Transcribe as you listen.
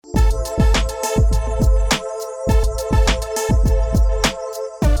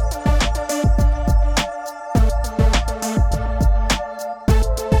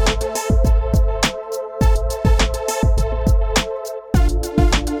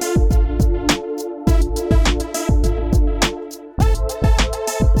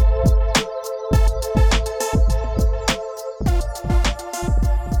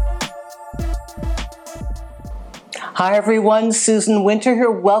Hi everyone, Susan Winter here.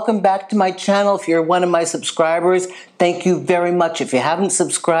 Welcome back to my channel. If you're one of my subscribers, thank you very much. If you haven't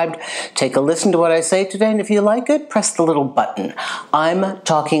subscribed, take a listen to what I say today, and if you like it, press the little button. I'm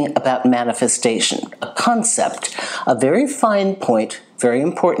talking about manifestation, a concept, a very fine point, very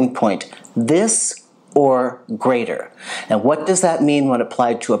important point, this or greater. Now, what does that mean when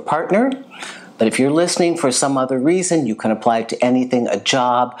applied to a partner? But if you're listening for some other reason, you can apply it to anything, a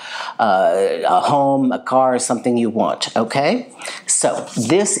job, a home, a car, something you want, okay? So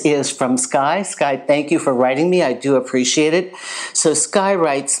this is from Sky. Sky, thank you for writing me. I do appreciate it. So Sky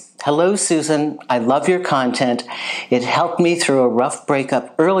writes, "Hello, Susan. I love your content. It helped me through a rough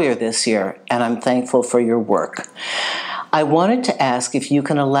breakup earlier this year, and I'm thankful for your work. I wanted to ask if you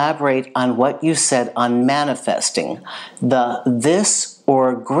can elaborate on what you said on manifesting, the this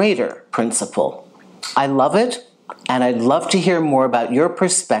or greater principle. I love it, and I'd love to hear more about your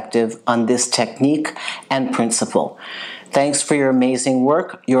perspective on this technique and principle. Thanks for your amazing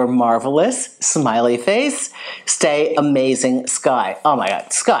work. You're marvelous." Smiley face. Stay amazing, Sky. Oh my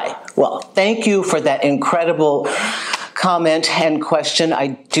God, Sky. Well, thank you for that incredible comment and question.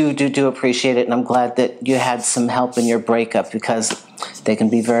 I do appreciate it, and I'm glad that you had some help in your breakup because they can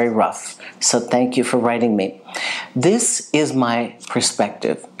be very rough. So thank you for writing me. This is my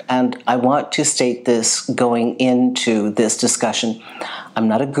perspective, and I want to state this going into this discussion. I'm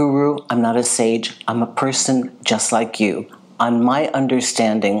not a guru, I'm not a sage, I'm a person just like you, on my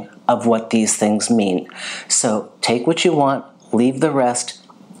understanding of what these things mean. So take what you want, leave the rest.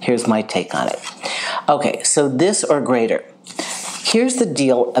 Here's my take on it. Okay, so this or greater. Here's the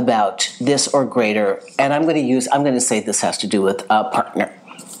deal about this or greater, and I'm going to say this has to do with a partner.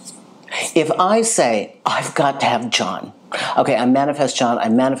 If I say, I've got to have John, okay, I manifest John, I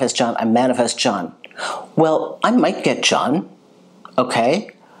manifest John, I manifest John. Well, I might get John, okay,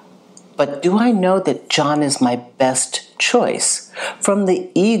 but do I know that John is my best choice? From the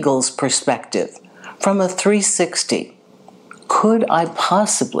eagle's perspective, from a 360, could I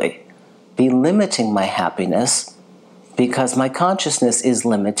possibly be limiting my happiness because my consciousness is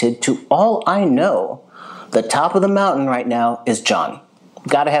limited to all I know? The top of the mountain right now is John.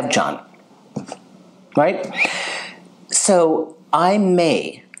 Got to have John, right? So I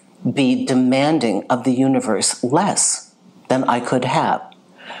may be demanding of the universe less than I could have.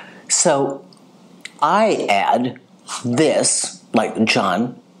 So I add this, like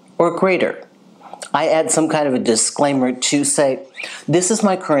John, or greater. I add some kind of a disclaimer to say, this is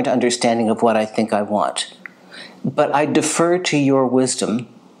my current understanding of what I think I want, but I defer to your wisdom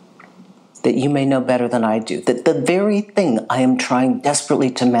that you may know better than I do, that the very thing I am trying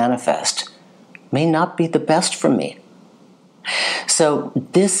desperately to manifest may not be the best for me. So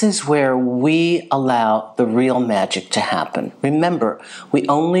this is where we allow the real magic to happen. Remember, we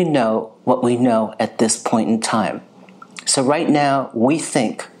only know what we know at this point in time. So right now, we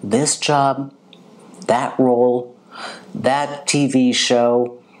think this job, that role, that TV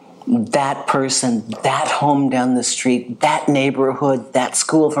show, that person, that home down the street, that neighborhood, that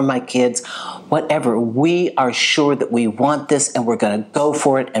school for my kids, whatever. We are sure that we want this and we're going to go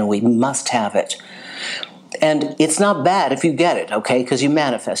for it and we must have it. And it's not bad if you get it, okay, because you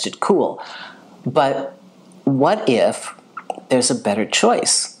manifest it. Cool. But what if there's a better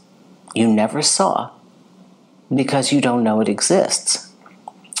choice you never saw because you don't know it exists,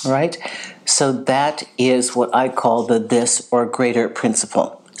 right? So that is what I call the this or greater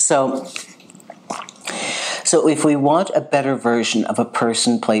principle. So if we want a better version of a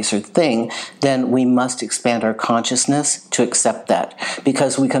person, place, or thing, then we must expand our consciousness to accept that,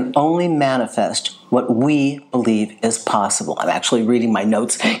 because we can only manifest what we believe is possible. I'm actually reading my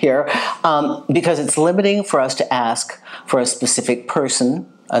notes here because it's limiting for us to ask for a specific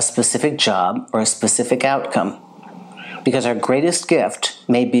person, a specific job, or a specific outcome, because our greatest gift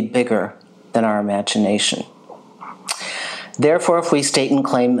may be bigger than our imagination. Therefore, if we state and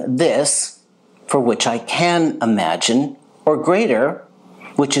claim this, for which I can imagine, or greater,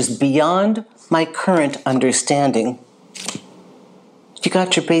 which is beyond my current understanding, you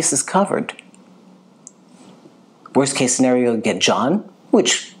got your bases covered. Worst case scenario, you get John,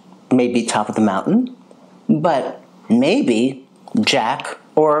 which may be top of the mountain, but maybe Jack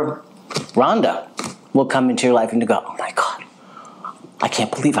or Rhonda will come into your life and you go, oh my God, I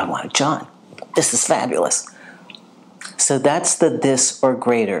can't believe I wanted John. This is fabulous. So that's the this or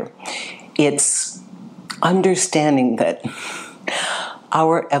greater. It's understanding that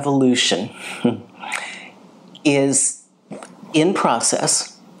our evolution is in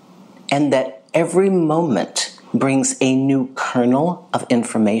process and that every moment brings a new kernel of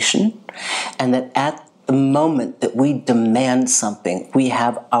information, and that at the moment that we demand something, we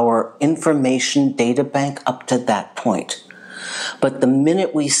have our information data bank up to that point. But the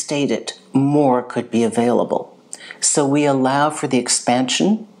minute we state it, more could be available. So we allow for the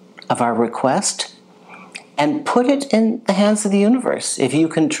expansion of our request and put it in the hands of the universe, if you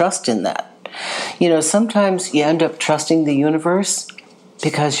can trust in that. You know, sometimes you end up trusting the universe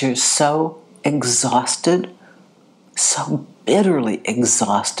because you're so exhausted, so bitterly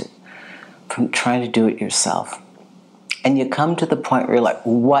exhausted from trying to do it yourself. And you come to the point where you're like,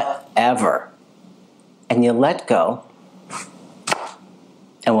 whatever. And you let go.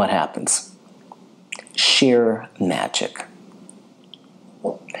 And what happens? Sheer magic.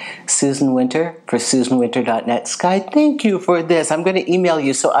 Susan Winter for SusanWinter.net. Sky, thank you for this. I'm going to email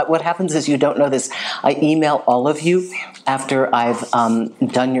you. So what happens is, you don't know this, I email all of you after I've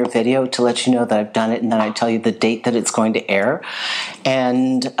done your video to let you know that I've done it, and then I tell you the date that it's going to air.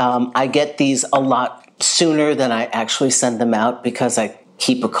 And I get these a lot sooner than I actually send them out because I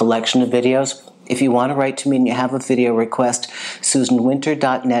keep a collection of videos. If you want to write to me and you have a video request,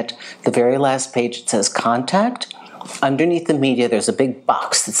 SusanWinter.net, the very last page, it says contact. Underneath the media, there's a big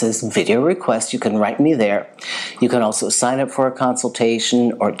box that says video request. You can write me there. You can also sign up for a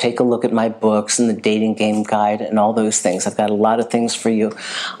consultation or take a look at my books and the dating game guide and all those things. I've got a lot of things for you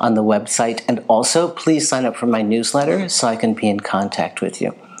on the website. And also, please sign up for my newsletter so I can be in contact with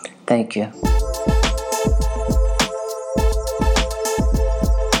you. Thank you.